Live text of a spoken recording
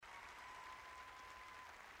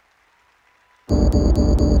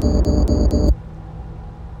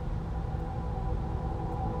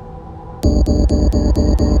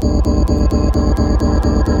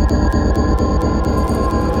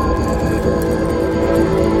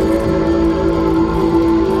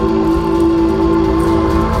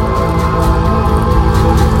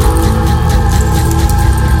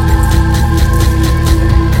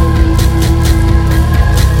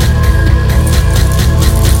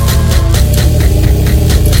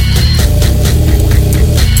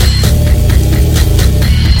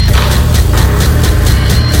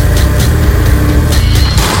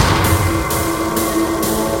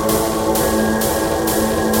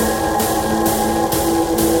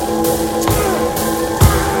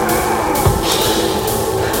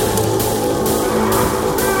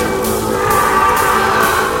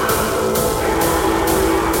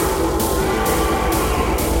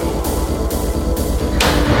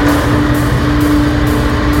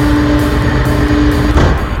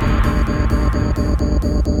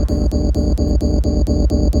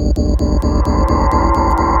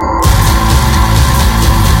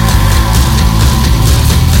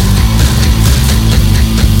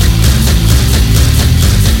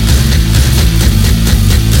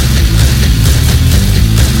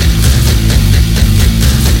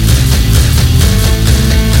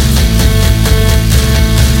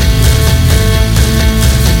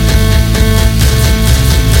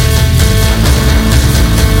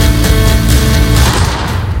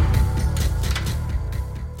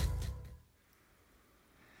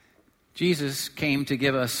Jesus came to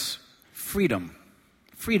give us freedom.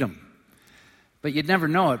 But you'd never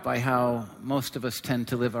know it by how most of us tend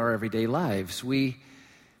to live our everyday lives. We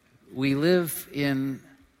live in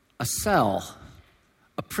a cell,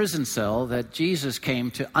 a prison cell that Jesus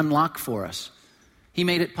came to unlock for us. He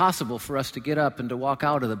made it possible for us to get up and to walk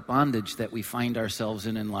out of the bondage that we find ourselves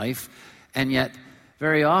in life. And yet,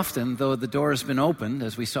 very often, though the door has been opened,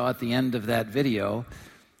 as we saw at the end of that video,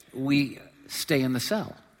 we stay in the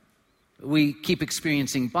cell. We keep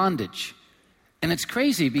experiencing bondage. And it's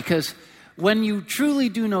crazy because when you truly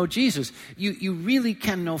do know Jesus, you really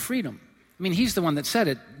can know freedom. I mean, he's the one that said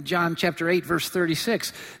it, John chapter 8, verse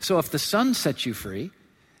 36. So if the Son sets you free,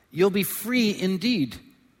 you'll be free indeed.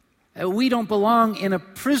 We don't belong in a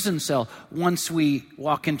prison cell once we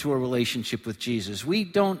walk into a relationship with Jesus. We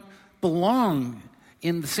don't belong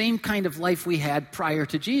in the same kind of life we had prior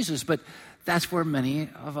to Jesus, but that's where many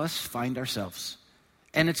of us find ourselves.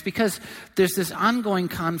 And it's because there's this ongoing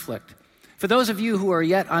conflict. For those of you who are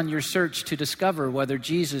yet on your search to discover whether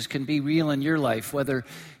Jesus can be real in your life, whether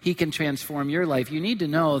he can transform your life, you need to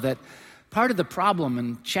know that part of the problem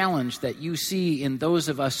and challenge that you see in those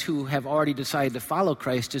of us who have already decided to follow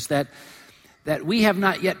Christ is that we have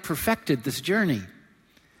not yet perfected this journey.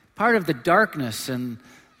 Part of the darkness and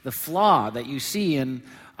the flaw that you see in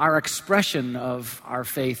our expression of our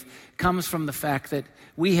faith comes from the fact that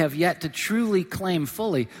we have yet to truly claim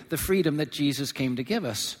fully the freedom that Jesus came to give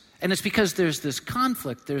us. And it's because there's this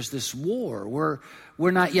conflict, there's this war.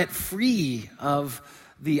 We're not yet free of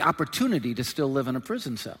the opportunity to still live in a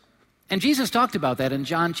prison cell. And Jesus talked about that in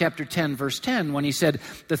John chapter 10, verse 10, when he said,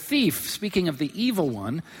 the thief, speaking of the evil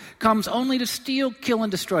one, comes only to steal, kill,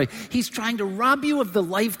 and destroy. He's trying to rob you of the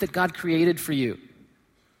life that God created for you.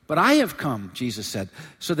 But I have come, Jesus said,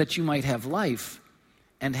 so that you might have life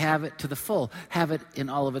and have it to the full, have it in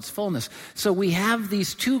all of its fullness. So we have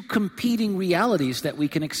these two competing realities that we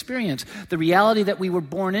can experience. The reality that we were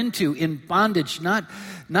born into in bondage, not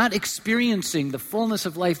experiencing the fullness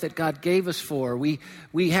of life that God gave us for. We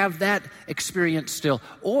have that experience still.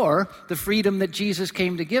 Or the freedom that Jesus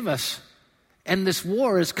came to give us. And this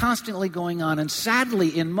war is constantly going on. And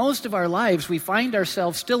sadly, in most of our lives, we find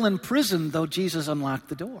ourselves still in prison, though Jesus unlocked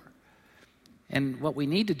the door. And what we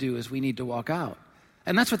need to do is we need to walk out.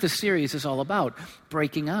 And that's what this series is all about,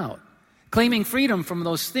 breaking out. Claiming freedom from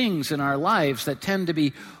those things in our lives that tend to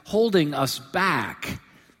be holding us back,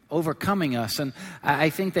 overcoming us. And I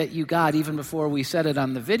think that you got, even before we said it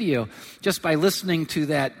on the video, just by listening to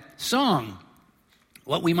that song,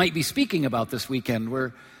 what we might be speaking about this weekend.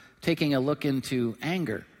 We're taking a look into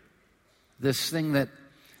anger, this thing that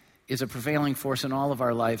is a prevailing force in all of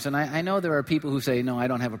our lives. And I know there are people who say, no, I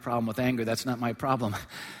don't have a problem with anger. That's not my problem.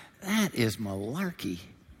 That is malarkey.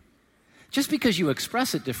 Just because you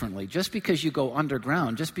express it differently, just because you go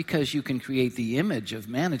underground, just because you can create the image of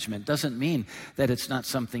management doesn't mean that it's not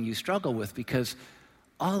something you struggle with, because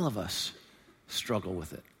all of us struggle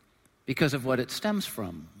with it because of what it stems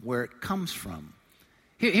from, where it comes from.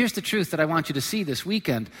 Here's the truth that I want you to see this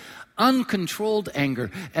weekend. Uncontrolled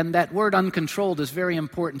anger, and that word uncontrolled is very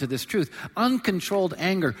important to this truth. Uncontrolled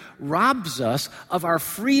anger robs us of our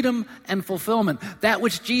freedom and fulfillment, that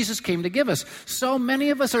which Jesus came to give us. So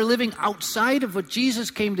many of us are living outside of what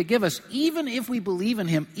Jesus came to give us, even if we believe in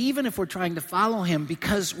him, even if we're trying to follow him,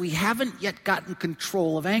 because we haven't yet gotten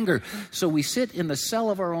control of anger. So we sit in the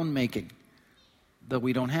cell of our own making, though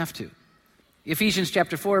we don't have to. Ephesians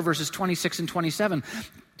chapter 4, verses 26 and 27,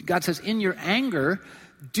 God says, in your anger,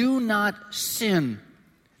 do not sin.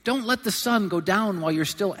 Don't let the sun go down while you're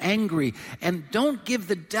still angry. And don't give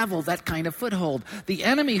the devil that kind of foothold. The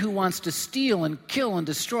enemy who wants to steal and kill and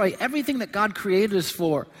destroy everything that God created us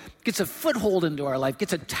for gets a foothold into our life,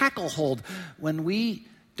 gets a tackle hold when we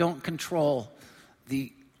don't control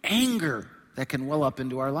the anger that can well up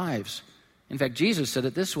into our lives. In fact, Jesus said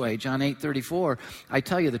it this way, John 8:34, I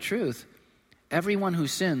tell you the truth, everyone who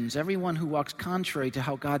sins, everyone who walks contrary to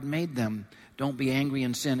how God made them, don't be angry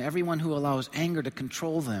and sin. Everyone who allows anger to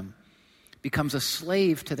control them becomes a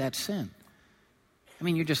slave to that sin. I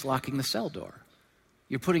mean, you're just locking the cell door.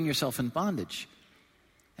 You're putting yourself in bondage.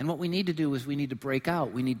 And what we need to do is we need to break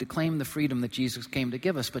out. We need to claim the freedom that Jesus came to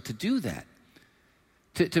give us. But to do that,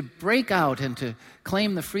 to break out and to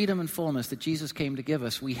claim the freedom and fullness that Jesus came to give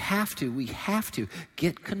us, we have to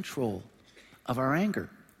get control of our anger.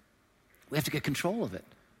 We have to get control of it.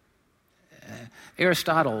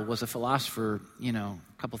 Aristotle was a philosopher, a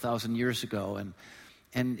couple thousand years ago,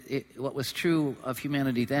 and what was true of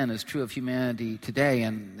humanity then is true of humanity today,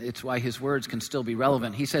 and it's why his words can still be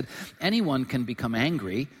relevant. He said, anyone can become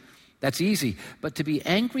angry. That's easy. But to be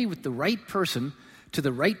angry with the right person, to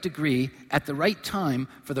the right degree, at the right time,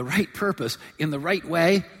 for the right purpose, in the right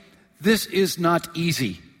way, this is not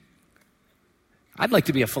easy. I'd like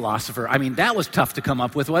to be a philosopher. I mean, that was tough to come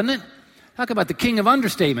up with, wasn't it? Talk about the king of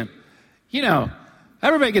understatement.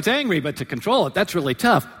 Everybody gets angry, but to control it, that's really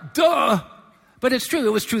tough. Duh! But it's true.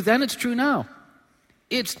 It was true then, it's true now.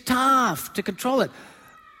 It's tough to control it.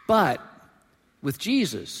 But with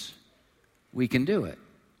Jesus, we can do it.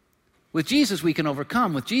 With Jesus, we can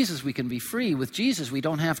overcome. With Jesus, we can be free. With Jesus, we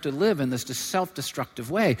don't have to live in this self-destructive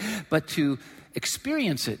way. But to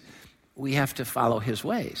experience it, we have to follow his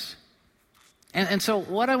ways. And so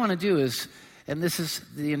what I want to do is, and this is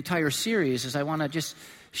the entire series, is I want to just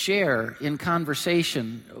share in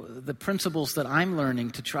conversation the principles that I'm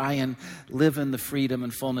learning to try and live in the freedom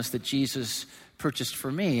and fullness that Jesus purchased for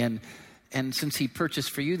me. And since he purchased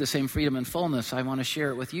for you the same freedom and fullness, I want to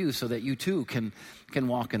share it with you so that you too can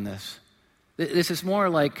walk in this. This is more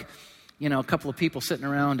like, a couple of people sitting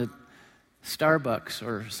around at Starbucks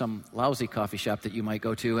or some lousy coffee shop that you might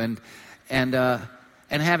go to and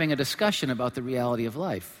having a discussion about the reality of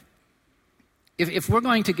life. If we're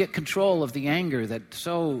going to get control of the anger that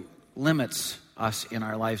so limits us in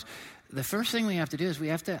our lives, the first thing we have to do is we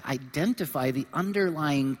have to identify the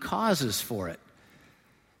underlying causes for it.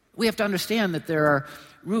 We have to understand that there are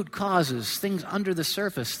root causes, things under the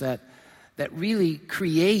surface that really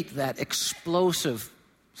create that explosive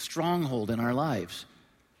stronghold in our lives.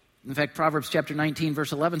 In fact, Proverbs chapter 19,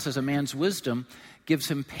 verse 11 says, a man's wisdom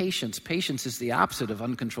gives him patience. Patience is the opposite of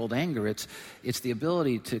uncontrolled anger. It's the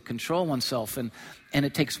ability to control oneself, and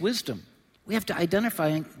it takes wisdom. We have to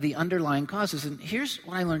identify the underlying causes. And here's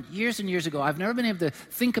what I learned years and years ago. I've never been able to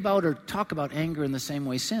think about or talk about anger in the same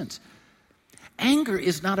way since. Anger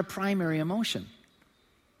is not a primary emotion.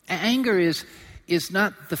 Anger is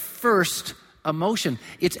not the first emotion.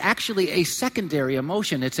 It's actually a secondary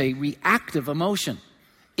emotion. It's a reactive emotion.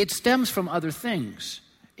 It stems from other things.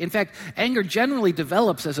 In fact, anger generally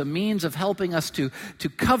develops as a means of helping us to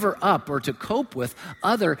cover up or to cope with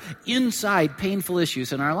other inside painful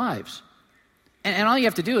issues in our lives. And all you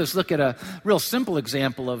have to do is look at a real simple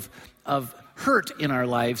example of hurt in our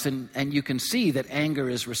lives, and you can see that anger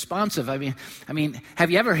is responsive. I mean, have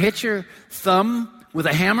you ever hit your thumb with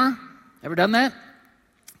a hammer? Ever done that?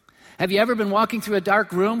 Have you ever been walking through a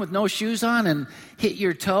dark room with no shoes on and hit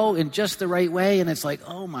your toe in just the right way? And it's like,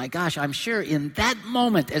 oh my gosh, I'm sure in that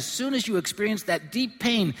moment, as soon as you experience that deep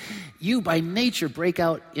pain, you by nature break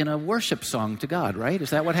out in a worship song to God, right? Is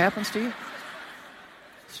that what happens to you?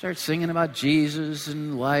 Start singing about Jesus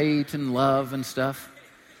and light and love and stuff.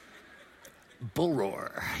 Bull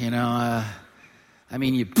roar,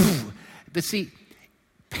 But see,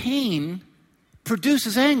 pain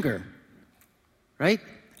produces anger, right?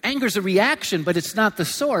 Anger's a reaction, but it's not the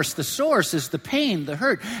source. The source is the pain, the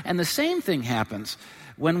hurt. And the same thing happens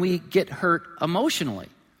when we get hurt emotionally.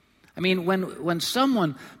 I mean, when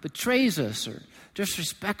someone betrays us or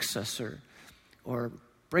disrespects us or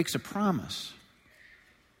breaks a promise,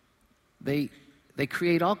 they they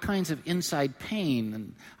create all kinds of inside pain,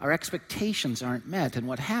 and our expectations aren't met. And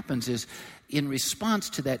what happens is, in response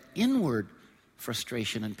to that inward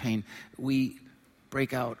frustration and pain, we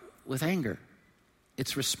break out with anger.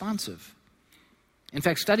 It's responsive. In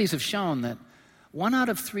fact, studies have shown that 1 out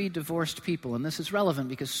of 3 divorced people, and this is relevant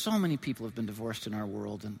because so many people have been divorced in our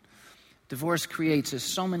world, and divorce creates, as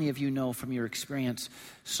so many of you know from your experience,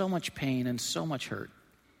 so much pain and so much hurt.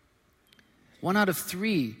 1 out of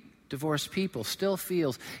 3 divorced people still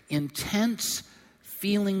feels intense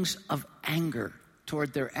feelings of anger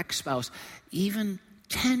toward their ex-spouse, even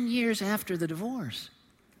 10 years after the divorce.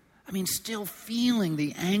 I mean, still feeling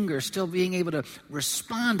the anger, still being able to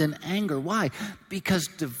respond in anger. Why? Because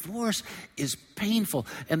divorce is painful.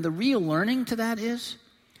 And the real learning to that is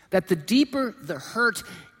that the deeper the hurt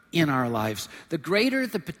in our lives, the greater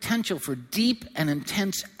the potential for deep and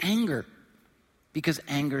intense anger, because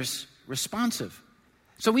anger's responsive.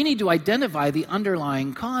 So we need to identify the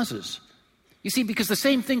underlying causes. You see, because the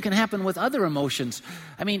same thing can happen with other emotions.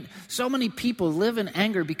 I mean, so many people live in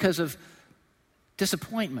anger because of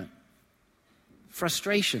disappointment,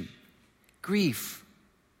 frustration, grief,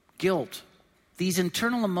 guilt. These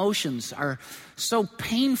internal emotions are so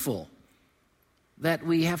painful that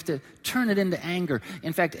we have to turn it into anger.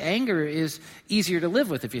 In fact, anger is easier to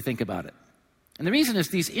live with if you think about it. And the reason is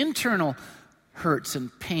these internal hurts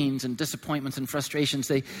and pains and disappointments and frustrations,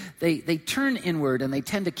 they turn inward, and they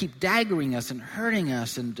tend to keep daggering us and hurting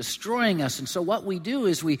us and destroying us. And so what we do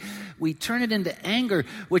is we turn it into anger,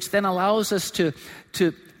 which then allows us to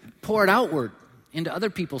pour it outward into other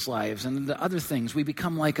people's lives and into other things. We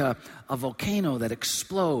become like a volcano that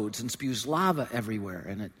explodes and spews lava everywhere,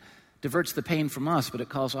 and it diverts the pain from us, but it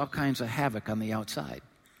causes all kinds of havoc on the outside.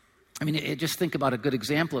 I mean, just think about a good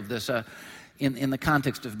example of this in the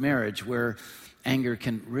context of marriage, where anger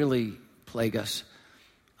can really plague us.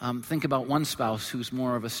 Think about one spouse who's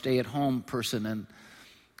more of a stay-at-home person,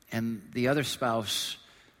 and the other spouse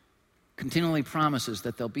continually promises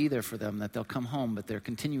that they'll be there for them, that they'll come home, but they're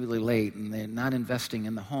continually late, and they're not investing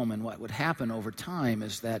in the home. And what would happen over time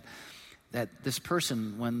is that this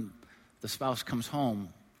person, when the spouse comes home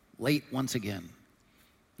late once again,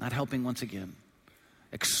 not helping once again,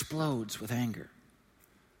 explodes with anger.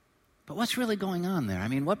 But what's really going on there? I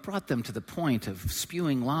mean, what brought them to the point of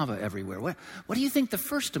spewing lava everywhere? What do you think the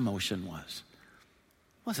first emotion was?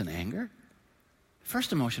 It wasn't anger. The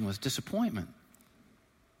first emotion was disappointment.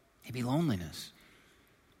 Maybe loneliness.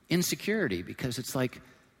 Insecurity, because it's like,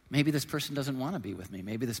 maybe this person doesn't want to be with me.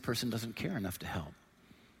 Maybe this person doesn't care enough to help.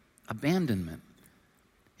 Abandonment.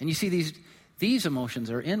 And you see, these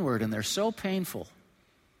emotions are inward, and they're so painful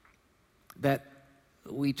that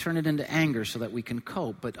we turn it into anger so that we can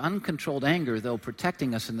cope. But uncontrolled anger, though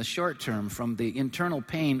protecting us in the short term from the internal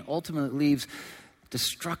pain, ultimately leaves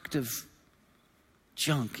destructive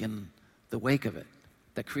junk in the wake of it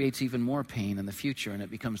that creates even more pain in the future, and it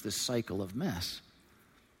becomes this cycle of mess.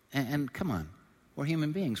 And come on, we're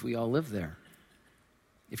human beings. We all live there.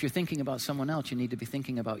 If you're thinking about someone else, you need to be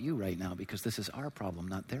thinking about you right now, because this is our problem,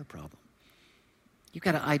 not their problem. You've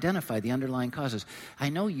got to identify the underlying causes. I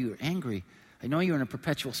know you're angry. I know you're in a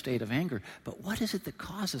perpetual state of anger, but what is it that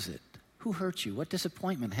causes it? Who hurt you? What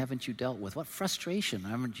disappointment haven't you dealt with? What frustration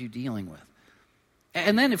aren't you dealing with?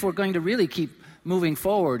 And then if we're going to really keep moving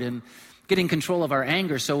forward and getting control of our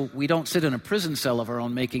anger so we don't sit in a prison cell of our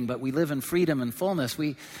own making, but we live in freedom and fullness,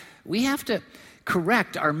 we have to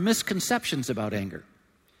correct our misconceptions about anger.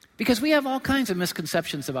 Because we have all kinds of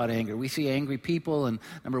misconceptions about anger. We see angry people, and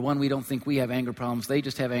number one, we don't think we have anger problems. They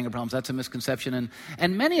just have anger problems. That's a misconception.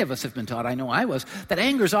 And many of us have been taught, I know I was, that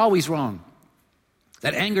anger is always wrong.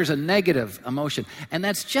 That anger is a negative emotion. And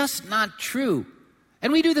that's just not true.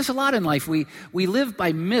 And we do this a lot in life. We live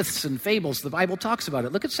by myths and fables. The Bible talks about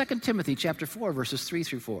it. Look at 2 Timothy chapter 4, verses 3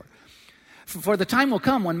 through 4. For the time will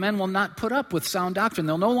come when men will not put up with sound doctrine.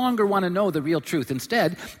 They'll no longer want to know the real truth.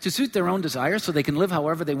 Instead, to suit their own desires so they can live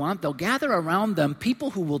however they want, they'll gather around them people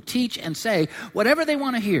who will teach and say whatever they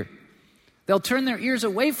want to hear. They'll turn their ears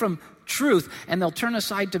away from truth, and they'll turn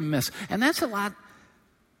aside to myths. And that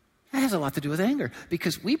has a lot to do with anger,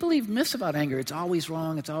 because we believe myths about anger. It's always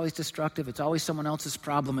wrong, it's always destructive, it's always someone else's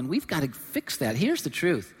problem, and we've got to fix that. Here's the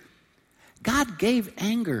truth. God gave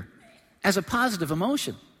anger as a positive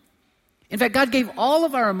emotion. In fact, God gave all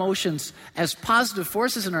of our emotions as positive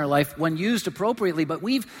forces in our life when used appropriately, but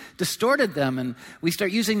we've distorted them, and we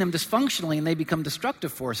start using them dysfunctionally, and they become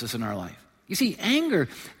destructive forces in our life. You see, anger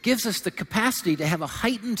gives us the capacity to have a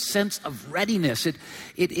heightened sense of readiness.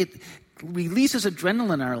 It releases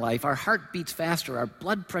adrenaline in our life, our heart beats faster, our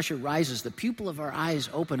blood pressure rises, the pupil of our eyes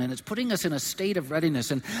open, and it's putting us in a state of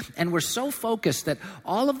readiness. And we're so focused that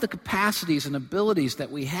all of the capacities and abilities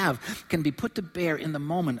that we have can be put to bear in the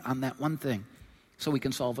moment on that one thing so we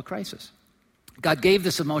can solve a crisis. God gave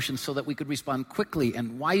this emotion so that we could respond quickly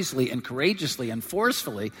and wisely and courageously and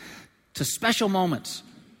forcefully to special moments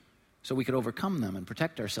so we could overcome them and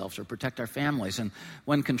protect ourselves or protect our families. And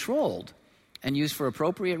when controlled and used for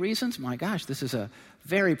appropriate reasons, my gosh, this is a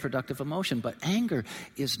very productive emotion. But anger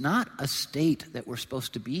is not a state that we're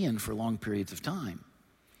supposed to be in for long periods of time.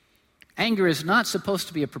 Anger is not supposed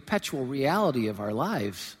to be a perpetual reality of our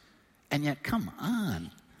lives. And yet, come on,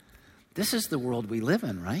 this is the world we live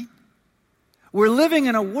in, right? We're living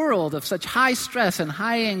in a world of such high stress and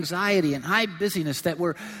high anxiety and high busyness that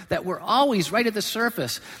we're always right at the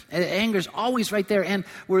surface. Anger's always right there. And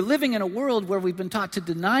we're living in a world where we've been taught to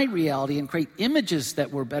deny reality and create images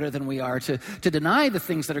that we're better than we are, to deny the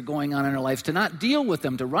things that are going on in our lives, to not deal with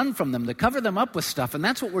them, to run from them, to cover them up with stuff. And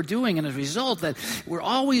that's what we're doing. And as a result, that we're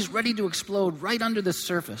always ready to explode right under the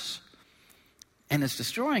surface. And it's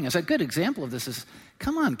destroying us. A good example of this is,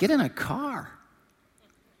 come on, get in a car.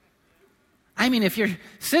 I mean, if you're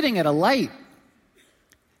sitting at a light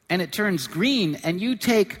and it turns green and you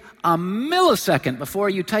take a millisecond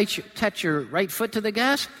before you touch your right foot to the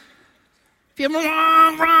gas, if you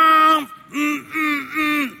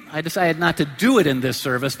I decided not to do it in this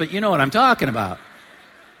service, but you know what I'm talking about.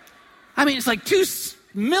 I mean, it's like 2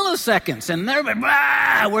 milliseconds, and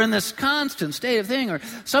we're in this constant state of thing, or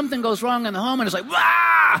something goes wrong in the home, and it's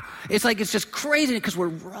like, it's just crazy because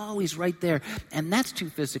we're always right there. And that's too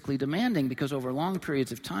physically demanding, because over long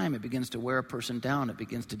periods of time, it begins to wear a person down. It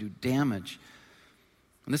begins to do damage.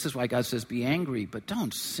 And this is why God says, be angry, but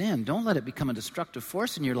don't sin. Don't let it become a destructive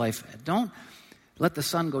force in your life. Don't let the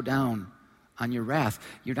sun go down on your wrath.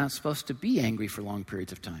 You're not supposed to be angry for long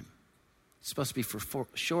periods of time. It's supposed to be for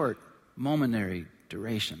short, momentary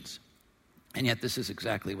durations. And yet this is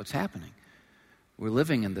exactly what's happening. We're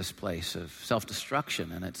living in this place of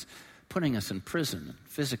self-destruction, and it's putting us in prison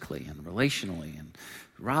physically and relationally and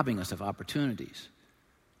robbing us of opportunities.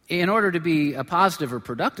 In order to be a positive or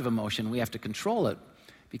productive emotion, we have to control it,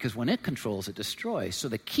 because when it controls, it destroys. So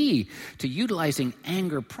the key to utilizing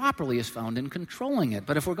anger properly is found in controlling it.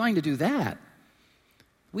 But if we're going to do that,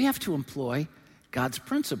 we have to employ God's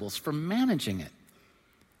principles for managing it.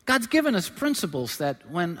 God's given us principles that,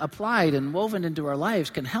 when applied and woven into our lives,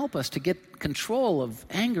 can help us to get control of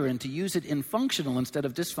anger and to use it in functional instead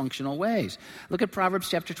of dysfunctional ways. Look at Proverbs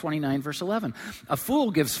chapter 29, verse 11. A fool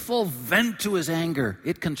gives full vent to his anger.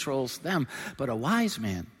 It controls them. But a wise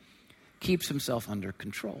man keeps himself under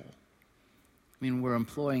control. I mean, we're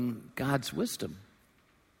employing God's wisdom.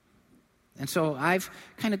 And so I've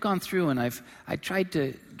kind of gone through and I tried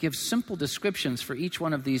to give simple descriptions for each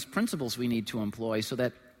one of these principles we need to employ so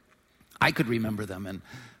that I could remember them, and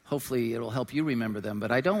hopefully it'll help you remember them.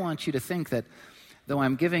 But I don't want you to think that, though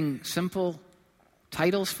I'm giving simple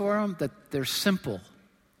titles for them, that they're simple,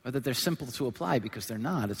 or that they're simple to apply, because they're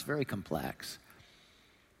not. It's very complex.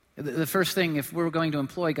 The first thing, if we're going to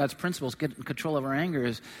employ God's principles, get in control of our anger,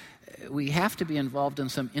 is we have to be involved in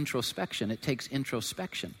some introspection. It takes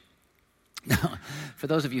introspection. Now, for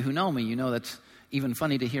those of you who know me, you know that's even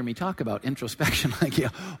funny to hear me talk about introspection. Like,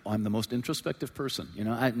 I'm the most introspective person.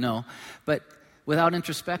 No. But without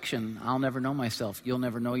introspection, I'll never know myself. You'll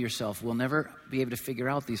never know yourself. We'll never be able to figure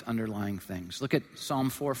out these underlying things. Look at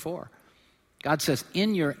Psalm 4:4. God says,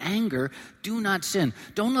 in your anger, do not sin.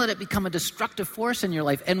 Don't let it become a destructive force in your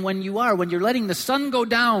life. And when you're letting the sun go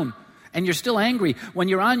down and you're still angry, when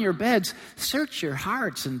you're on your beds, search your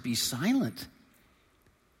hearts and be silent.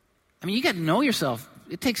 I mean, you got to know yourself.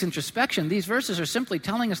 It takes introspection. These verses are simply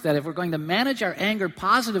telling us that if we're going to manage our anger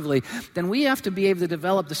positively, then we have to be able to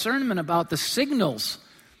develop discernment about the signals.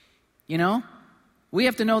 We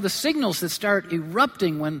have to know the signals that start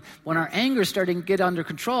erupting when our anger is starting to get under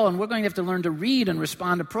control, and we're going to have to learn to read and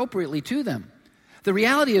respond appropriately to them. The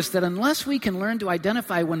reality is that unless we can learn to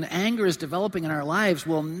identify when anger is developing in our lives,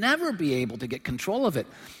 we'll never be able to get control of it.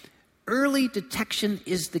 Early detection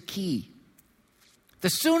is the key. The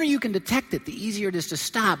sooner you can detect it, the easier it is to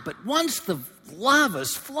stop. But once the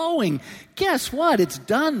lava's flowing, guess what? It's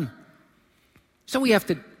done. So we have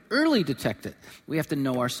to early detect it. We have to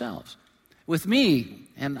know ourselves. With me,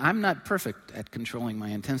 and I'm not perfect at controlling my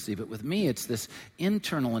intensity, but with me, it's this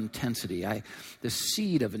internal intensity, this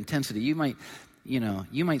seed of intensity. You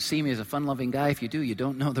might see me as a fun-loving guy. If you do, you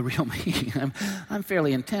don't know the real me. I'm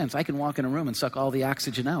fairly intense. I can walk in a room and suck all the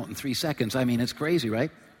oxygen out in 3 seconds. I mean, it's crazy, right?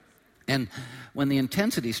 And when the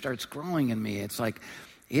intensity starts growing in me, it's like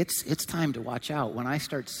it's time to watch out. When I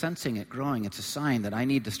start sensing it growing, it's a sign that I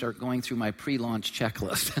need to start going through my pre-launch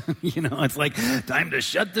checklist. It's like, time to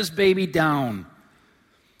shut this baby down.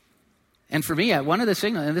 And for me, one of the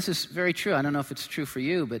signals, and this is very true, I don't know if it's true for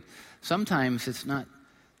you, but sometimes it's not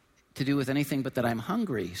to do with anything but that I'm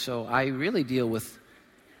hungry. So I really deal with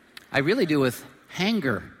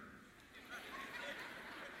hanger.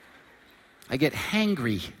 I get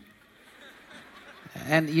hangry.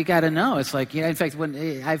 And you got to know, it's like, in fact,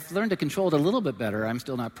 when I've learned to control it a little bit better. I'm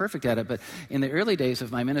still not perfect at it, but in the early days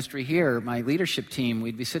of my ministry here, my leadership team,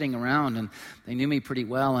 we'd be sitting around, and they knew me pretty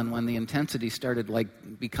well, and when the intensity started,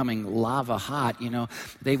 becoming lava hot,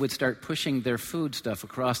 they would start pushing their food stuff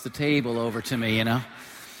across the table over to me,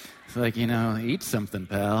 It's like, eat something,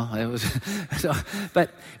 pal. It was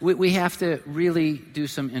but we have to really do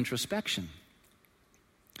some introspection.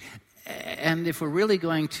 And if we're really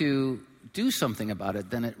going to do something about it,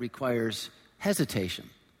 then it requires hesitation.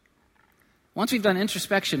 Once we've done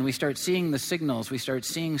introspection, we start seeing the signals, we start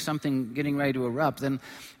seeing something getting ready to erupt, then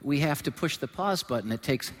we have to push the pause button. It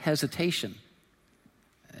takes hesitation.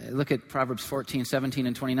 Look at Proverbs 14, 17,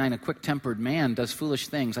 and 29. A quick-tempered man does foolish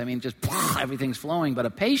things. Just everything's flowing, but a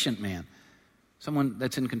patient man, someone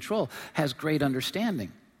that's in control, has great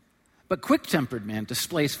understanding. But quick-tempered man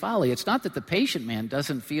displays folly. It's not that the patient man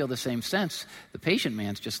doesn't feel the same sense. The patient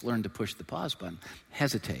man's just learned to push the pause button,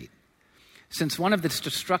 hesitate. Since one of the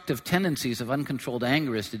destructive tendencies of uncontrolled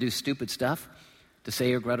anger is to do stupid stuff, to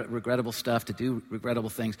say regrettable stuff, to do regrettable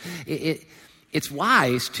things, it's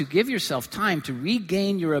wise to give yourself time to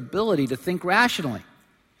regain your ability to think rationally.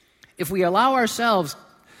 If we allow ourselves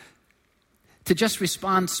to just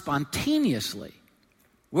respond spontaneously,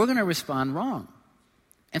 we're going to respond wrong.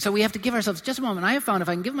 And so we have to give ourselves just a moment. I have found if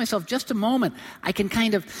I can give myself just a moment, I can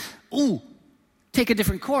kind of, take a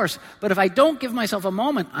different course. But if I don't give myself a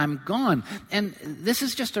moment, I'm gone. And this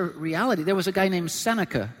is just a reality. There was a guy named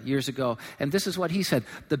Seneca years ago, and this is what he said: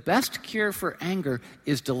 the best cure for anger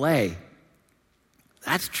is delay.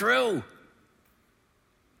 That's true.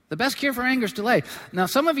 The best cure for anger is delay. Now,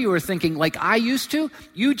 some of you are thinking, like I used to,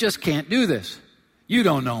 you just can't do this. You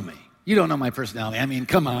don't know me. You don't know my personality.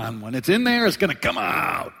 Come on. When it's in there, it's going to come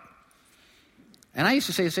out. And I used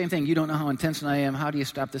to say the same thing. You don't know how intense I am. How do you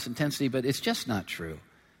stop this intensity? But it's just not true.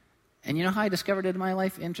 And you know how I discovered it in my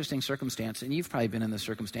life? Interesting circumstance. And you've probably been in this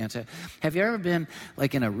circumstance. Have you ever been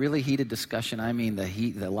in a really heated discussion?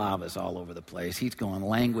 The lava's all over the place. He's going,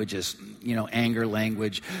 language is, anger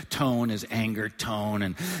language. Tone is anger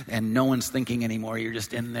tone. And no one's thinking anymore. You're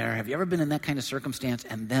just in there. Have you ever been in that kind of circumstance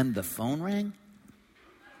and then the phone rang?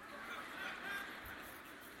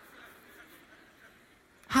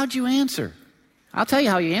 How'd you answer? I'll tell you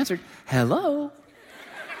how you answered. Hello.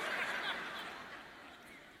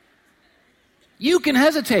 You can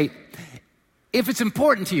hesitate if it's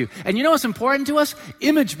important to you. And you know what's important to us?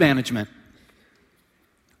 Image management.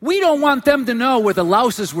 We don't want them to know we're the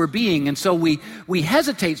louses we're being, and so we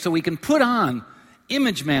hesitate so we can put on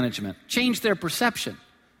image management, change their perception.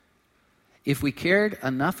 If we cared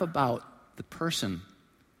enough about the person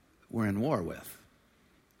we're in war with,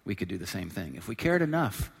 we could do the same thing. If we cared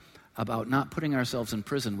enough about not putting ourselves in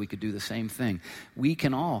prison, we could do the same thing. We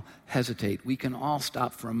can all hesitate. We can all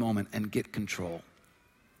stop for a moment and get control.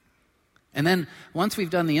 And then once we've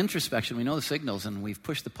done the introspection, we know the signals, and we've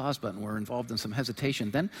pushed the pause button, we're involved in some hesitation,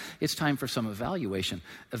 then it's time for some evaluation.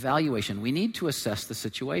 We need to assess the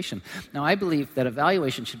situation. Now, I believe that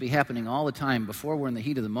evaluation should be happening all the time before we're in the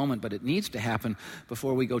heat of the moment, but it needs to happen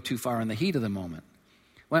before we go too far in the heat of the moment.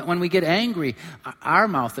 When we get angry, our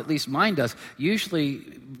mouth, at least mine does, usually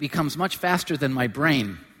becomes much faster than my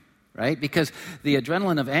brain, right? Because the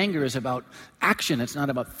adrenaline of anger is about action. It's not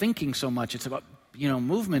about thinking so much. It's about,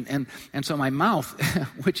 movement. And so my mouth,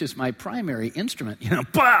 which is my primary instrument,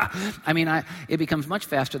 it becomes much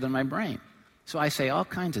faster than my brain. So I say all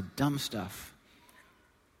kinds of dumb stuff.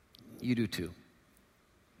 You do too.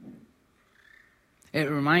 It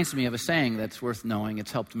reminds me of a saying that's worth knowing.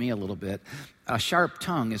 It's helped me a little bit. A sharp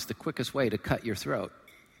tongue is the quickest way to cut your throat.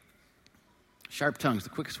 Sharp tongue is the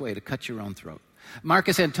quickest way to cut your own throat.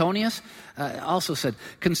 Marcus Antonius also said,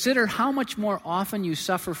 consider how much more often you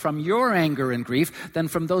suffer from your anger and grief than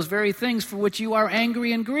from those very things for which you are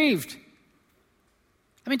angry and grieved.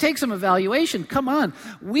 Take some evaluation. Come on.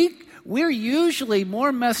 We're usually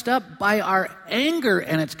more messed up by our anger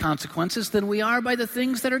and its consequences than we are by the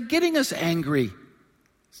things that are getting us angry.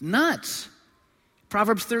 It's nuts.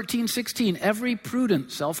 Proverbs 13:16, every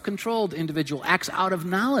prudent, self-controlled individual acts out of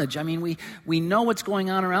knowledge. We know what's going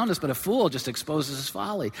on around us, but a fool just exposes his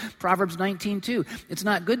folly. Proverbs 19:2, it's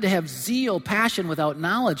not good to have zeal, passion without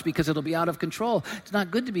knowledge because it'll be out of control. It's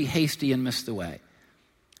not good to be hasty and miss the way.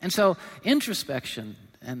 And so introspection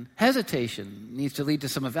and hesitation needs to lead to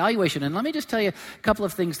some evaluation. And let me just tell you a couple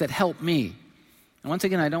of things that help me. And once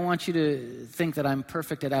again, I don't want you to think that I'm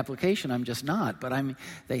perfect at application. I'm just not. But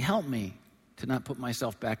they help me to not put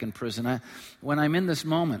myself back in prison. When I'm in this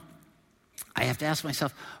moment, I have to ask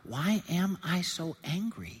myself, why am I so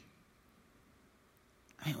angry?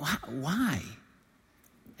 I mean, why?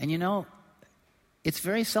 And it's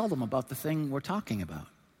very seldom about the thing we're talking about.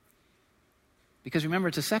 Because remember,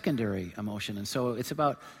 it's a secondary emotion, and so it's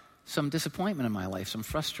about some disappointment in my life, some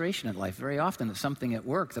frustration in life. Very often it's something at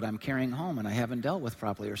work that I'm carrying home and I haven't dealt with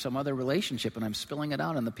properly, or some other relationship and I'm spilling it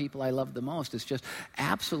out on the people I love the most. It's just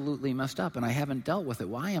absolutely messed up and I haven't dealt with it.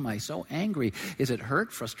 Why am I so angry? Is it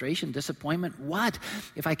hurt, frustration, disappointment? What?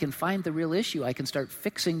 If I can find the real issue, I can start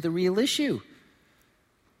fixing the real issue.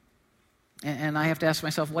 And I have to ask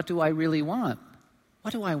myself, what do I really want?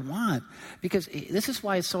 What do I want? Because this is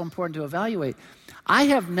why it's so important to evaluate. I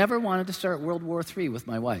have never wanted to start World War III with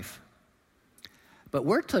my wife. But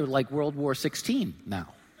we're to like World War XVI now.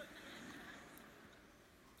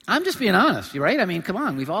 I'm just being honest, right? I mean, come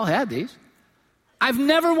on, we've all had these. I've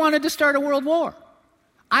never wanted to start a world war.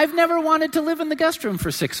 I've never wanted to live in the guest room for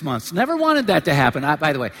 6 months. Never wanted that to happen.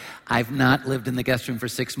 By the way, I've not lived in the guest room for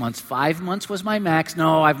 6 months. 5 months was my max.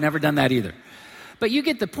 No, I've never done that either. But you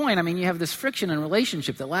get the point. I mean, you have this friction in a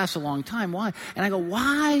relationship that lasts a long time. Why? And I go,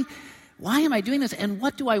 why? Why am I doing this? And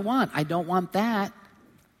what do I want? I don't want that.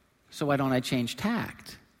 So why don't I change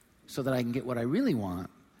tact so that I can get what I really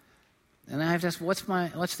want? And I have to ask,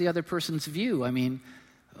 what's the other person's view? I mean,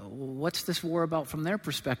 what's this war about from their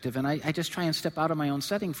perspective? And I just try and step out of my own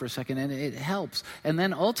setting for a second, and it helps. And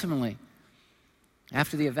then ultimately,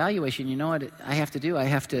 after the evaluation, you know what I have to do? I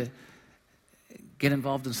have to get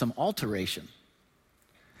involved in some alteration.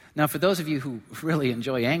 Now, for those of you who really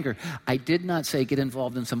enjoy anger, I did not say get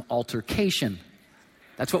involved in some altercation.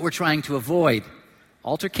 That's what we're trying to avoid.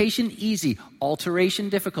 Altercation, easy. Alteration,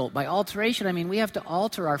 difficult. By alteration, I mean we have to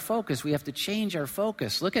alter our focus. We have to change our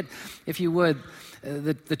focus. Look at, if you would,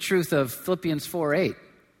 the truth of Philippians 4:8.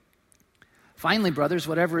 Finally, brothers,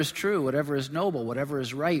 whatever is true, whatever is noble, whatever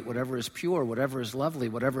is right, whatever is pure, whatever is lovely,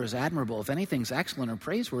 whatever is admirable, if anything's excellent or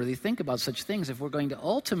praiseworthy, think about such things. If we're going to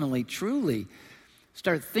ultimately, truly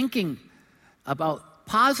start thinking about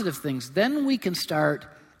positive things, then we can start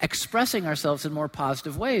expressing ourselves in more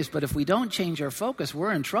positive ways. But if we don't change our focus,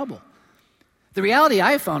 we're in trouble. The reality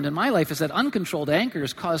I have found in my life is that uncontrolled anger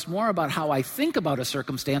is caused more about how I think about a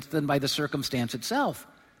circumstance than by the circumstance itself.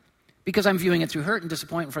 Because I'm viewing it through hurt and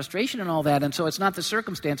disappointment, frustration and all that, and so it's not the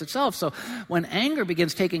circumstance itself. So when anger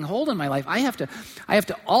begins taking hold in my life, I have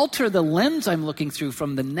to alter the lens I'm looking through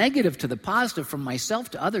from the negative to the positive, from myself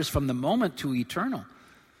to others, from the moment to eternal.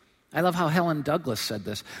 I love how Helen Douglas said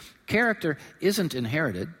this. Character isn't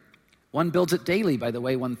inherited. One builds it daily by the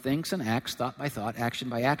way one thinks and acts, thought by thought, action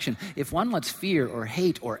by action. If one lets fear or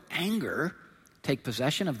hate or anger take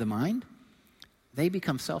possession of the mind, they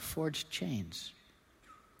become self-forged chains.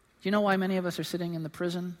 Do you know why many of us are sitting in the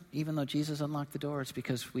prison, even though Jesus unlocked the door? It's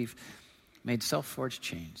because we've made self-forged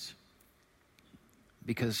chains.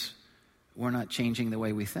 Because we're not changing the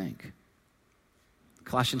way we think.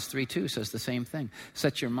 Colossians 3:2 says the same thing.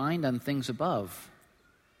 Set your mind on things above,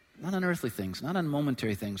 not on earthly things, not on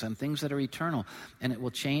momentary things, on things that are eternal, and it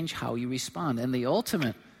will change how you respond. And the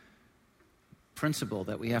ultimate principle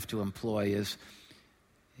that we have to employ is,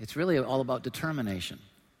 it's really all about determination.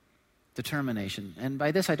 Determination. And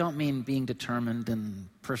by this, I don't mean being determined and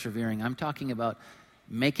persevering. I'm talking about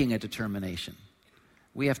making a determination.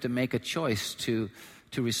 We have to make a choice to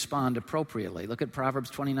respond appropriately. Look at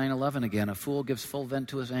Proverbs 29:11 again. A fool gives full vent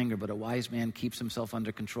to his anger, but a wise man keeps himself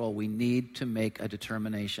under control. We need to make a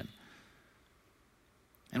determination.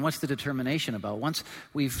 And what's the determination about? Once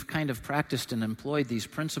we've kind of practiced and employed these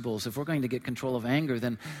principles, if we're going to get control of anger,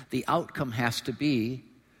 then the outcome has to be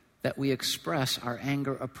that we express our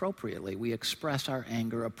anger appropriately. We express our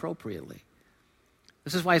anger appropriately.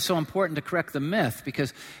 This is why it's so important to correct the myth,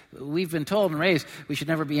 because we've been told and raised we should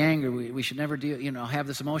never be angry. We should never have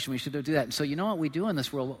this emotion. We should do that. And so you know what we do in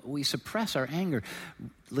this world? We suppress our anger.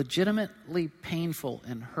 Legitimately painful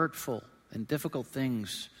and hurtful and difficult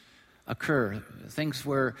things occur. Things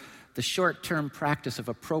where the short-term practice of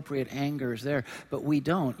appropriate anger is there, but we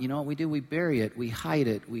don't. You know what we do? We bury it. We hide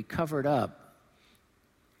it. We cover it up.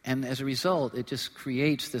 And as a result, it just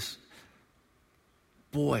creates this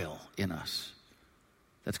boil in us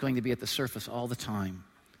that's going to be at the surface all the time.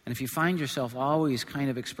 And if you find yourself always kind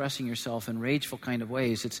of expressing yourself in rageful kind of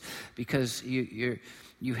ways, it's because you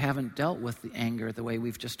haven't dealt with the anger the way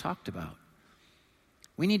we've just talked about.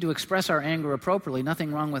 We need to express our anger appropriately.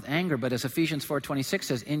 Nothing wrong with anger, but as Ephesians 4:26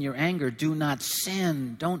 says, in your anger, do not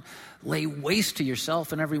sin. Don't lay waste to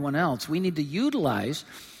yourself and everyone else. We need to utilize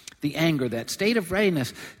the anger, that state of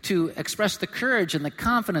readiness, to express the courage and the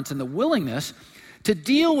confidence and the willingness to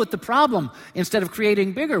deal with the problem instead of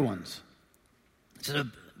creating bigger ones. It's a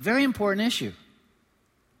very important issue.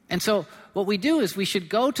 And so what we do is we should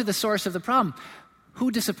go to the source of the problem. Who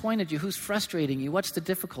disappointed you? Who's frustrating you? What's the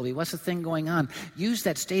difficulty? What's the thing going on? Use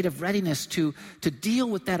that state of readiness to deal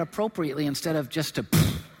with that appropriately instead of just to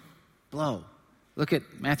blow. Look at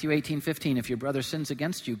Matthew 18:15. If your brother sins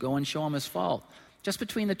against you, go and show him his fault. Just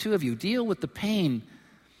between the two of you, deal with the pain.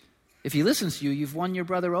 If he listens to you, you've won your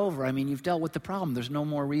brother over. I mean, you've dealt with the problem. There's no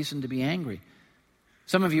more reason to be angry.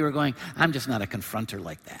 Some of you are going, I'm just not a confronter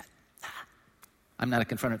like that. I'm not a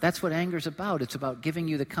confronter. That's what anger's about. It's about giving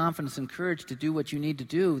you the confidence and courage to do what you need to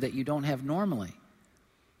do that you don't have normally.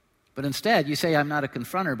 But instead, you say, I'm not a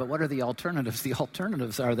confronter, but what are the alternatives? The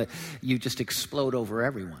alternatives are that you just explode over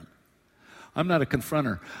everyone. I'm not a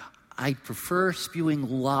confronter. I prefer spewing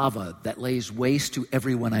lava that lays waste to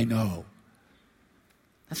everyone I know.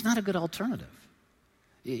 That's not a good alternative.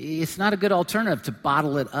 It's not a good alternative to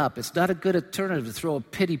bottle it up. It's not a good alternative to throw a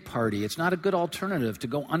pity party. It's not a good alternative to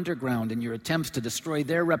go underground in your attempts to destroy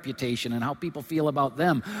their reputation and how people feel about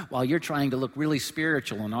them while you're trying to look really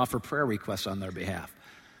spiritual and offer prayer requests on their behalf.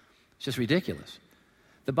 It's just ridiculous.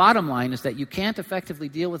 The bottom line is that you can't effectively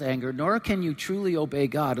deal with anger, nor can you truly obey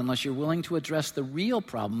God unless you're willing to address the real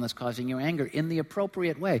problem that's causing your anger in the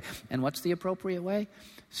appropriate way. And what's the appropriate way?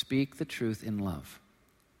 Speak the truth in love.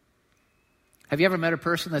 Have you ever met a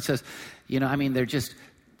person that says, they're just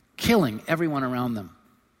killing everyone around them?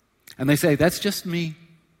 And they say, that's just me.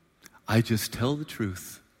 I just tell the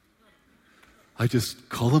truth. I just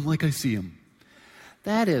call them like I see them.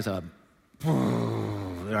 There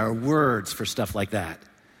are words for stuff like that.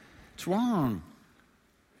 It's wrong.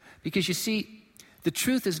 Because you see, the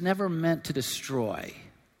truth is never meant to destroy.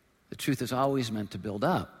 The truth is always meant to build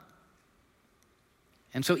up.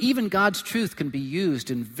 And so even God's truth can be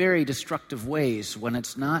used in very destructive ways when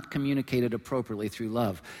it's not communicated appropriately through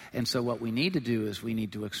love. And so what we need to do is we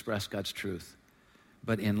need to express God's truth,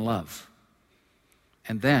 but in love.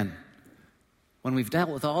 And then, when we've dealt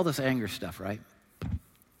with all this anger stuff, right,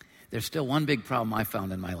 there's still one big problem I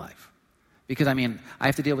found in my life. Because, I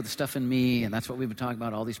have to deal with the stuff in me, and that's what we've been talking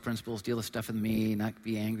about, all these principles, deal with stuff in me, not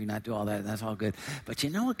be angry, not do all that, and that's all good. But you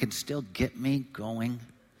know what can still get me going?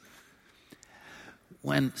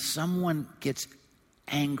 When someone gets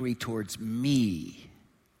angry towards me,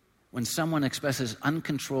 when someone expresses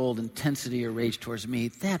uncontrolled intensity or rage towards me,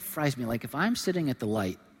 that fries me. Like if I'm sitting at the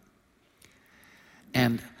light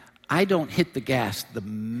and I don't hit the gas the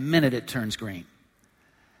minute it turns green,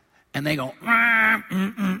 and they go,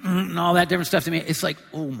 and all that different stuff to me, it's like,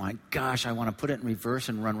 oh my gosh, I want to put it in reverse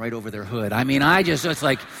and run right over their hood. It's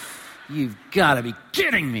like, you've got to be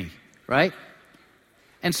kidding me, right?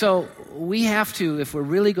 And so we have to, if we're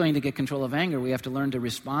really going to get control of anger, we have to learn to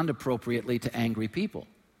respond appropriately to angry people.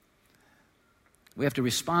 We have to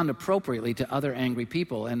respond appropriately to other angry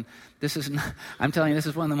people. And this is one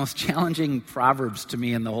of the most challenging proverbs to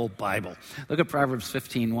me in the whole Bible. Look at Proverbs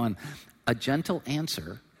 15:1. A gentle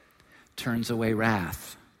answer turns away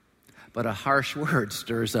wrath, but a harsh word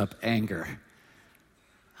stirs up anger.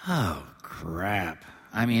 Oh, crap.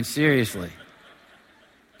 Seriously.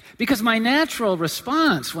 Because my natural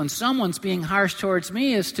response when someone's being harsh towards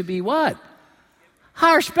me is to be what?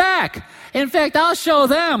 Harsh back. In fact, I'll show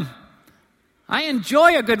them. I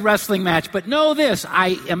enjoy a good wrestling match, but know this,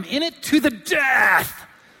 I am in it to the death.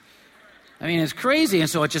 It's crazy, and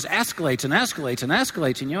so it just escalates and escalates and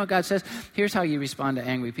escalates. And you know what God says? Here's how you respond to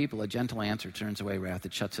angry people. A gentle answer turns away wrath.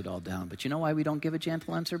 It shuts it all down. But you know why we don't give a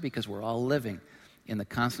gentle answer? Because we're all living in the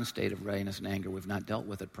constant state of readiness and anger. We've not dealt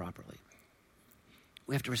with it properly.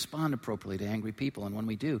 We have to respond appropriately to angry people, and when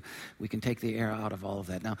we do, we can take the air out of all of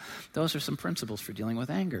that. Now, those are some principles for dealing with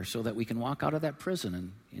anger so that we can walk out of that prison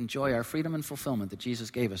and enjoy our freedom and fulfillment that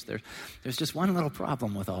Jesus gave us. There's just one little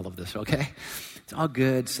problem with all of this, okay? It's all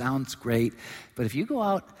good, sounds great, but if you go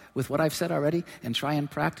out with what I've said already and try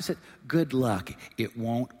and practice it, good luck. It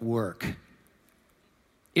won't work.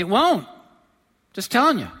 It won't. Just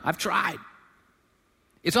telling you, I've tried.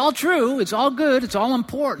 It's all true, it's all good, it's all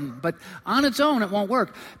important, but on its own it won't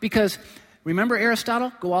work. Because, remember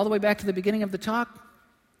Aristotle? Go all the way back to the beginning of the talk.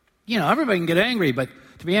 Everybody can get angry, but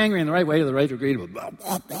to be angry in the right way, to the right degree,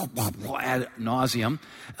 ad nauseum,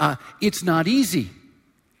 it's not easy.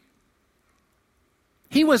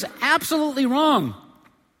 He was absolutely wrong.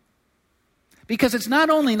 Because it's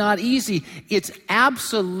not only not easy, it's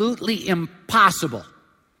absolutely impossible.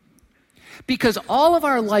 Because all of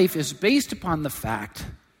our life is based upon the fact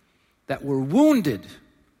that we're wounded,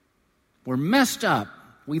 we're messed up,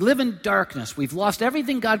 we live in darkness, we've lost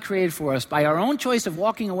everything God created for us by our own choice of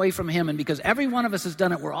walking away from Him, and because every one of us has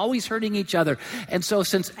done it, we're always hurting each other. And so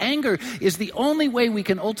since anger is the only way we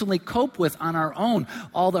can ultimately cope with on our own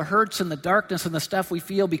all the hurts and the darkness and the stuff we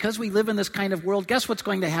feel, because we live in this kind of world, guess what's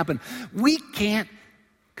going to happen? We can't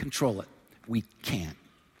control it. We can't.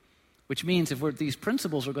 Which means if these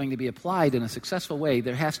principles are going to be applied in a successful way,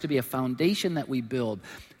 there has to be a foundation that we build,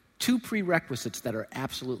 two prerequisites that are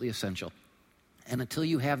absolutely essential. And until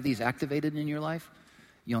you have these activated in your life,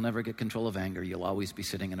 you'll never get control of anger. You'll always be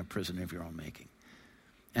sitting in a prison of your own making.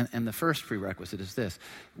 And the first prerequisite is this.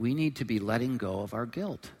 We need to be letting go of our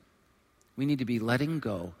guilt. We need to be letting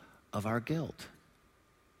go of our guilt.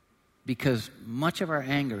 Because much of our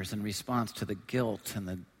anger is in response to the guilt and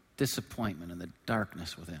the disappointment and the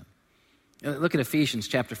darkness within. Look at Ephesians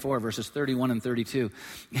chapter 4, verses 31 and 32.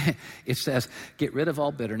 It says, get rid of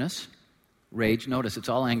all bitterness, rage. Notice it's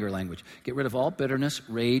all anger language. Get rid of all bitterness,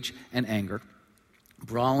 rage, and anger,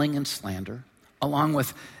 brawling and slander, along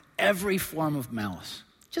with every form of malice.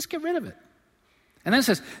 Just get rid of it. And then it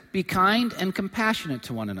says, be kind and compassionate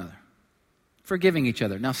to one another, forgiving each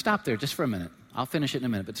other. Now stop there just for a minute. I'll finish it in a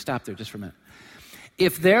minute, but stop there just for a minute.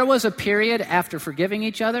 If there was a period after forgiving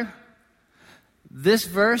each other, this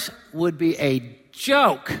verse would be a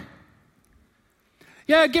joke.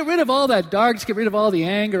 Yeah, get rid of all that darkness, get rid of all the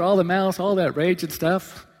anger, all the malice, all that rage and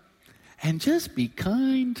stuff. And just be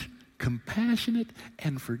kind, compassionate,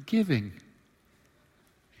 and forgiving.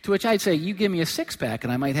 To which I'd say, you give me a six-pack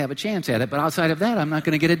and I might have a chance at it, but outside of that, I'm not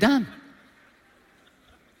going to get it done.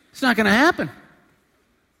 It's not going to happen.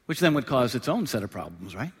 Which then would cause its own set of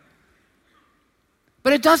problems, right?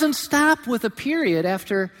 But it doesn't stop with a period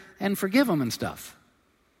after, and forgive them and stuff.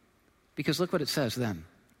 Because look what it says then.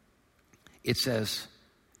 It says,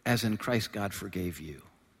 as in Christ God forgave you.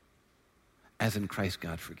 As in Christ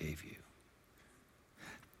God forgave you.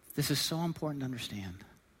 This is so important to understand.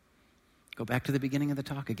 Go back to the beginning of the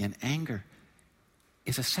talk again. Anger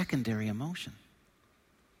is a secondary emotion.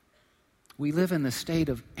 We live in the state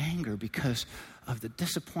of anger because of the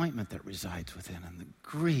disappointment that resides within, and the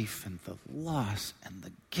grief and the loss and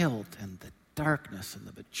the guilt and the darkness and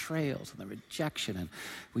the betrayals and the rejection, and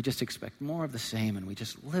we just expect more of the same, and we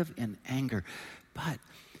just live in anger. But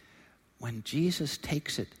when Jesus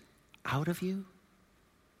takes it out of you,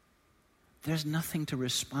 there's nothing to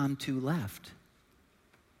respond to left.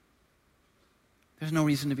 There's no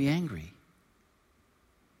reason to be angry.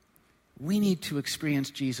 We need to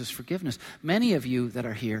experience Jesus' forgiveness. Many of you that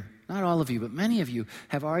are here, not all of you, but many of you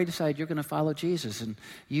have already decided you're going to follow Jesus, and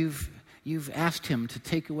you've asked Him to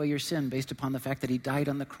take away your sin based upon the fact that He died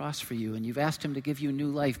on the cross for you, and you've asked Him to give you new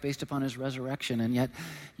life based upon His resurrection, and yet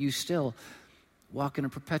you still walk in a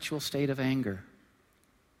perpetual state of anger.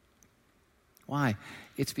 Why?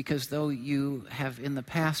 It's because though you have in the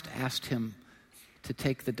past asked Him to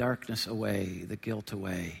take the darkness away, the guilt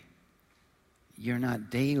away, you're not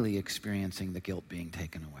daily experiencing the guilt being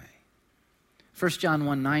taken away. 1 John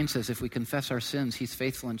 1:9 says, if we confess our sins, He's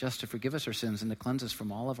faithful and just to forgive us our sins and to cleanse us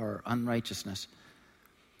from all of our unrighteousness.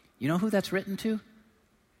 You know who that's written to?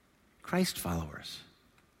 Christ followers,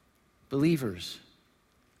 believers.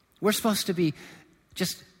 We're supposed to be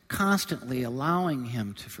just constantly allowing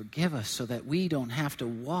Him to forgive us so that we don't have to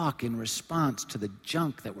walk in response to the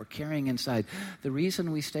junk that we're carrying inside. The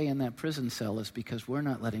reason we stay in that prison cell is because we're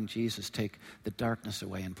not letting Jesus take the darkness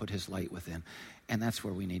away and put His light within. And that's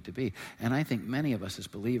where we need to be. And I think many of us as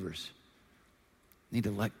believers need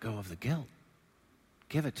to let go of the guilt.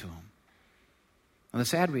 Give it to Him. Now, the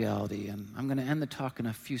sad reality, and I'm going to end the talk in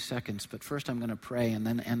a few seconds, but first I'm going to pray and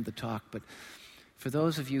then end the talk. But for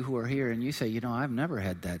those of you who are here and you say, I've never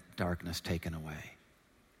had that darkness taken away.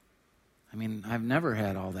 I mean, I've never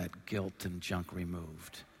had all that guilt and junk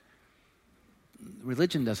removed.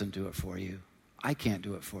 Religion doesn't do it for you. I can't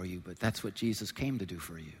do it for you, but that's what Jesus came to do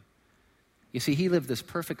for you. You see, He lived this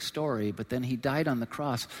perfect story, but then He died on the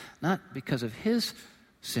cross, not because of His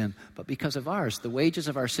sin, but because of ours. The wages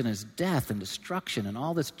of our sin is death and destruction and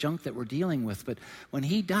all this junk that we're dealing with. But when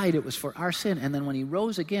He died, it was for our sin. And then when He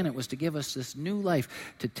rose again, it was to give us this new life,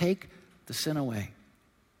 to take the sin away.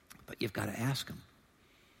 But you've got to ask Him.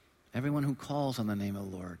 Everyone who calls on the name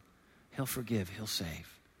of the Lord, He'll forgive, He'll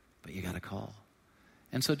save. But you got to call.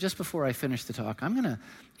 And so just before I finish the talk, I'm going to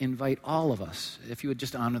invite all of us, if you would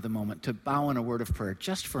just honor the moment, to bow in a word of prayer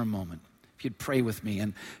just for a moment. If you'd pray with me.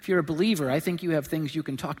 And if you're a believer, I think you have things you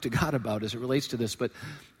can talk to God about as it relates to this. But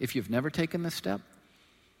if you've never taken this step,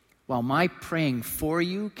 while my praying for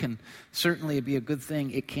you can certainly be a good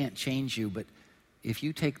thing, it can't change you. But if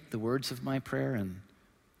you take the words of my prayer and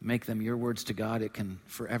make them your words to God, it can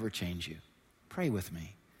forever change you. Pray with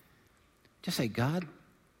me. Just say, God,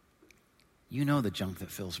 you know the junk that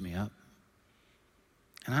fills me up,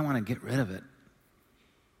 and I want to get rid of it.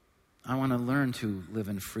 I want to learn to live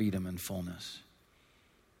in freedom and fullness.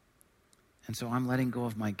 And so I'm letting go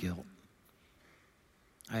of my guilt.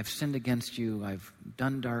 I have sinned against you. I've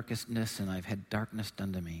done darkness, and I've had darkness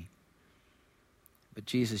done to me. But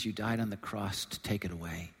Jesus, you died on the cross to take it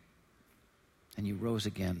away. And you rose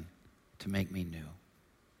again to make me new.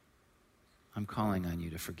 I'm calling on you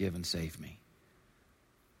to forgive and save me.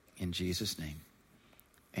 In Jesus' name,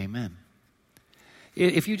 amen.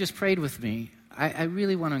 If you just prayed with me, I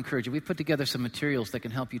really want to encourage you. We put together some materials that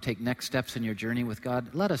can help you take next steps in your journey with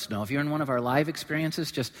God. Let us know. If you're in one of our live experiences,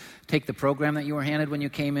 just take the program that you were handed when you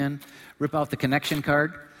came in, rip out the connection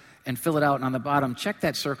card, and fill it out. And on the bottom, check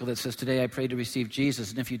that circle that says, today I prayed to receive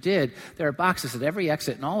Jesus. And if you did, there are boxes at every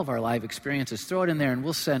exit in all of our live experiences. Throw it in there and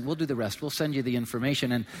we'll do the rest. We'll send you the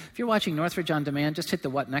information. And if you're watching Northridge On Demand, just hit the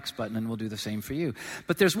What Next button and we'll do the same for you.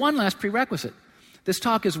 But there's one last prerequisite. This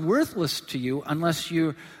talk is worthless to you unless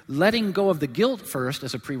you're letting go of the guilt first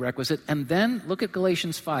as a prerequisite, and then look at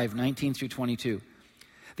Galatians 5:19 through 22.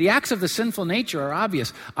 The acts of the sinful nature are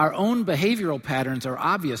obvious. Our own behavioral patterns are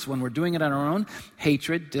obvious when we're doing it on our own.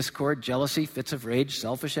 Hatred, discord, jealousy, fits of rage,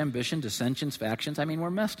 selfish ambition, dissensions, factions. I mean,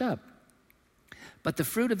 we're messed up. But the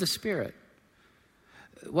fruit of the Spirit,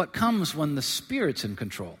 what comes when the Spirit's in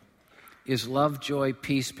control, is love, joy,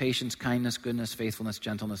 peace, patience, kindness, goodness, faithfulness,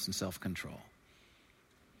 gentleness, and self-control.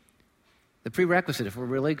 The prerequisite, if we're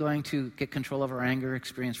really going to get control of our anger,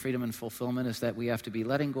 experience freedom and fulfillment, is that we have to be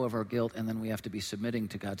letting go of our guilt, and then we have to be submitting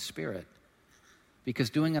to God's Spirit. Because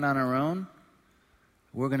doing it on our own,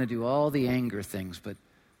 we're going to do all the anger things, but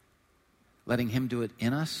letting Him do it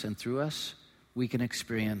in us and through us, we can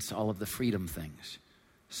experience all of the freedom things.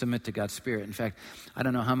 Submit to God's Spirit. In fact, I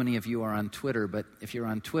don't know how many of you are on Twitter, but if you're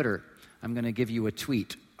on Twitter, I'm going to give you a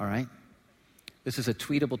tweet, all right? This is a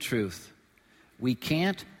tweetable truth. We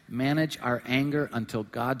can't manage our anger until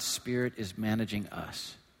God's Spirit is managing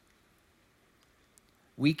us.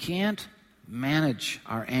 We can't manage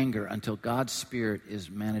our anger until God's Spirit is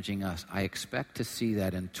managing us. I expect to see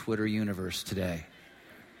that in Twitter universe today.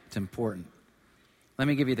 It's important. Let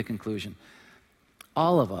me give you the conclusion.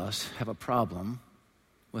 All of us have a problem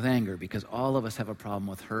with anger because all of us have a problem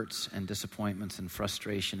with hurts and disappointments and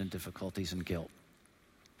frustration and difficulties and guilt.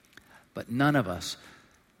 But none of us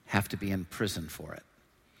have to be in prison for it.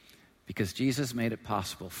 Because Jesus made it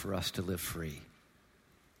possible for us to live free.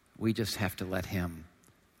 We just have to let Him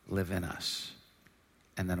live in us.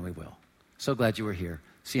 And then we will. So glad you were here.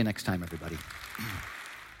 See you next time, everybody.